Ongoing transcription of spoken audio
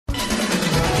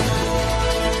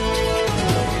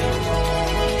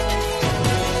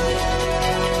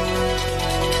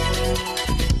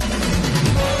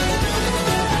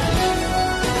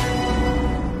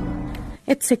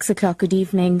It's 6 o'clock. Good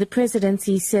evening. The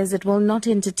Presidency says it will not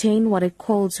entertain what it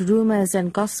calls rumours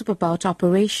and gossip about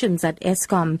operations at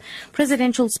Eskom.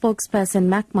 Presidential spokesperson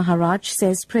Mac Maharaj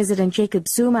says President Jacob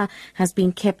Zuma has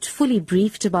been kept fully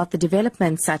briefed about the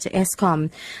developments at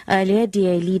Eskom. Earlier,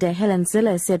 DA leader Helen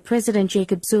Zille said President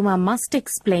Jacob Zuma must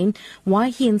explain why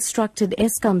he instructed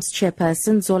Eskom's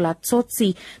chairperson Zola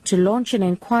Tsotsi to launch an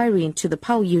inquiry into the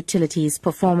power utilities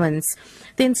performance.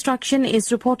 The instruction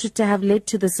is reported to have led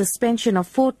to the suspension of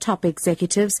 4 top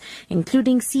executives,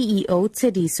 including CEO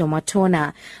Tsediso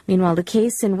Matona. Meanwhile, the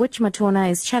case in which Matona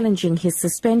is challenging his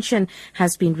suspension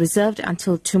has been reserved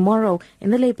until tomorrow in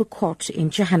the Labour Court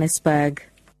in Johannesburg.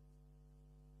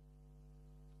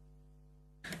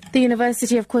 The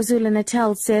University of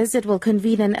KwaZulu-Natal says it will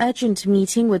convene an urgent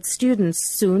meeting with students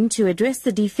soon to address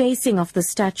the defacing of the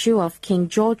statue of King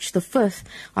George V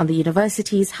on the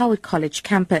university's Howard College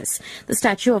campus. The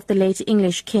statue of the late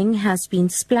English king has been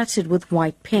splattered with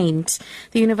white paint.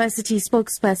 The university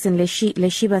spokesperson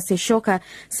Leshiba Seshoka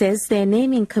says their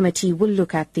naming committee will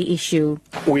look at the issue.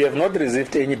 We have not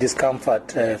received any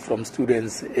discomfort from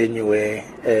students anywhere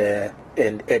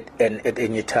and at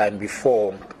any time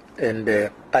before. And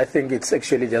I think it's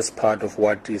actually just part of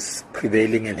what is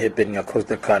prevailing and happening across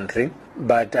the country.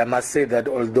 But I must say that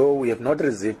although we have not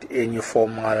received any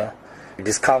formal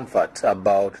discomfort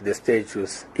about the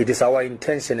statues, it is our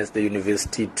intention as the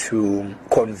university to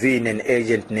convene an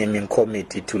urgent naming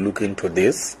committee to look into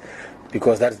this,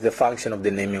 because that's the function of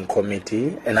the naming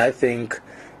committee. And I think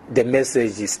the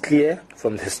message is clear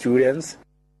from the students.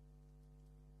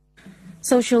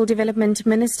 Social Development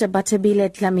Minister Bathabile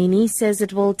Dlamini says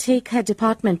it will take her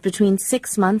department between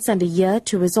 6 months and a year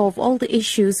to resolve all the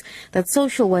issues that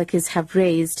social workers have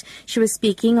raised. She was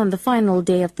speaking on the final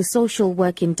day of the Social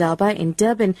Work in Daba in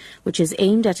Durban, which is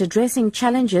aimed at addressing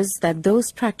challenges that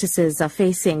those practices are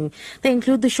facing. They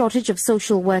include the shortage of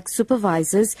social work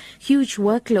supervisors, huge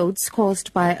workloads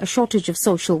caused by a shortage of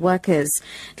social workers.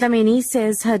 Dlamini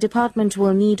says her department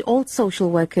will need all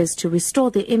social workers to restore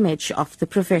the image of the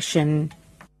profession.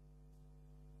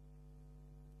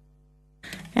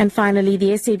 And finally, the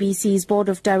SABC's Board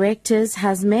of Directors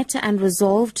has met and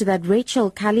resolved that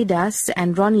Rachel Kalidass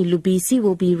and Ronnie Lubisi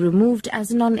will be removed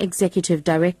as non-executive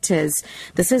directors.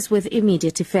 This is with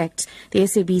immediate effect. The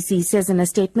SABC says in a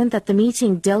statement that the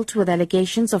meeting dealt with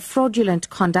allegations of fraudulent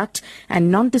conduct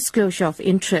and non-disclosure of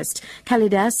interest.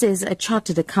 Kalidass is a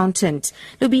chartered accountant.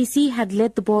 Lubisi had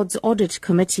led the board's audit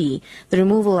committee. The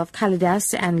removal of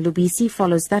Kalidass and Lubisi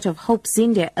follows that of Hope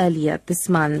Zinde earlier this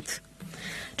month.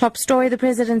 Top story, the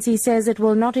Presidency says it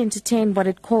will not entertain what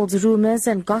it calls rumours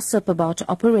and gossip about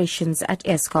operations at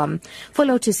Eskom. For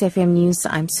Lotus FM News,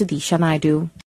 I'm SUDISHA.